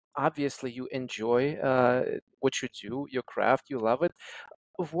Obviously, you enjoy what you do, your craft, you love it.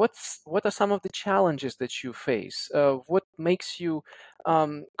 What are some of the challenges that you face? What makes you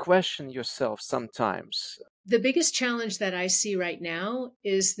question yourself sometimes? The biggest challenge that I see right now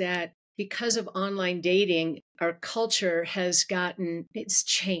is that because of online dating, our culture has it's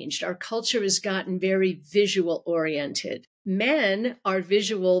changed. Our culture has gotten very visual oriented. Men are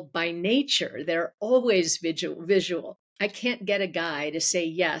visual by nature. They're always visual. I can't get a guy to say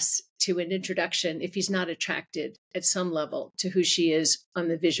yes to an introduction if he's not attracted at some level to who she is on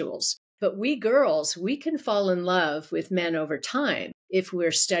the visuals. But we girls, we can fall in love with men over time if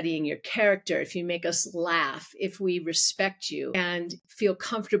we're studying your character, if you make us laugh, if we respect you and feel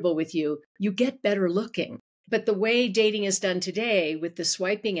comfortable with you, you get better looking. But the way dating is done today with the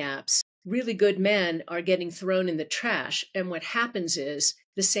swiping apps, really good men are getting thrown in the trash. And what happens is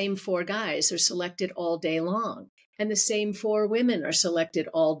the same four guys are selected all day long. And the same four women are selected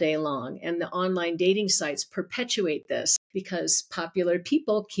all day long. And the online dating sites perpetuate this because popular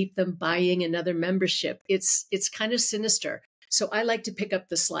people keep them buying another membership. It's kind of sinister. So I like to pick up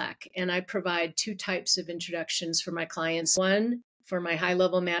the slack, and I provide two types of introductions for my clients. One, for my high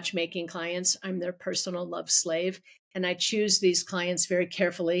level matchmaking clients, I'm their personal love slave, and I choose these clients very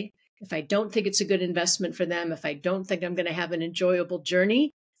carefully. If I don't think it's a good investment for them, if I don't think I'm going to have an enjoyable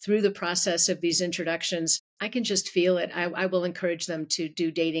journey through the process of these introductions, I can just feel it. I will encourage them to do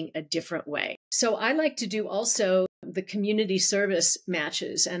dating a different way. So I like to do also the community service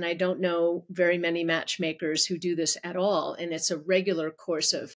matches. And I don't know very many matchmakers who do this at all. And it's a regular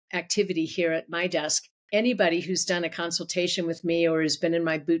course of activity here at my desk. Anybody who's done a consultation with me or has been in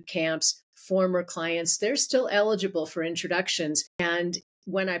my boot camps, former clients, they're still eligible for introductions. And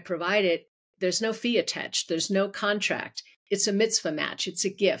when I provide it, there's no fee attached. There's no contract. It's a mitzvah match. It's a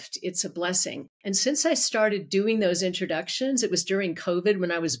gift. It's a blessing. And since I started doing those introductions, it was during COVID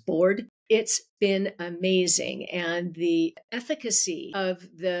when I was bored. It's been amazing. And the efficacy of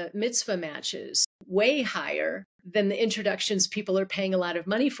the mitzvah matches way higher than the introductions people are paying a lot of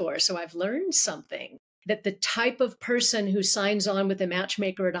money for. So I've learned something that the type of person who signs on with a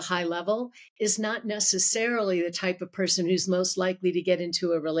matchmaker at a high level is not necessarily the type of person who's most likely to get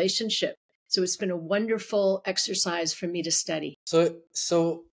into a relationship. So it's been a wonderful exercise for me to study.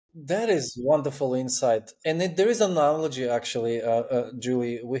 So that is wonderful insight. And there is an analogy, actually,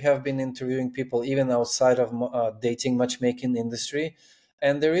 Julie. We have been interviewing people even outside of dating matchmaking industry.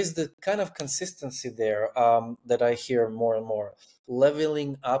 And there is the kind of consistency there that I hear more and more.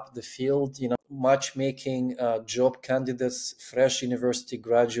 Leveling up the field, matchmaking job candidates, fresh university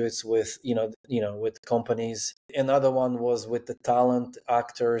graduates with, with companies. Another one was with the talent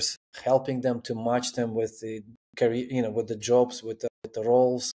actors, helping them to match them with the career, with the jobs, with the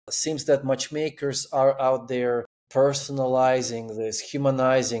roles. It seems that matchmakers are out there personalizing this,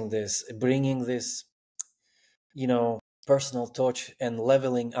 humanizing this, bringing this, personal touch and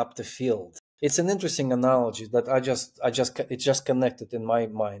leveling up the field. It's an interesting analogy that it just connected in my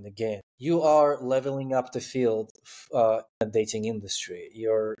mind again. You are leveling up the field in the dating industry.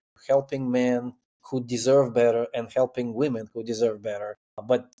 You're helping men who deserve better and helping women who deserve better,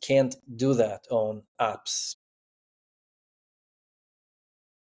 but can't do that on apps.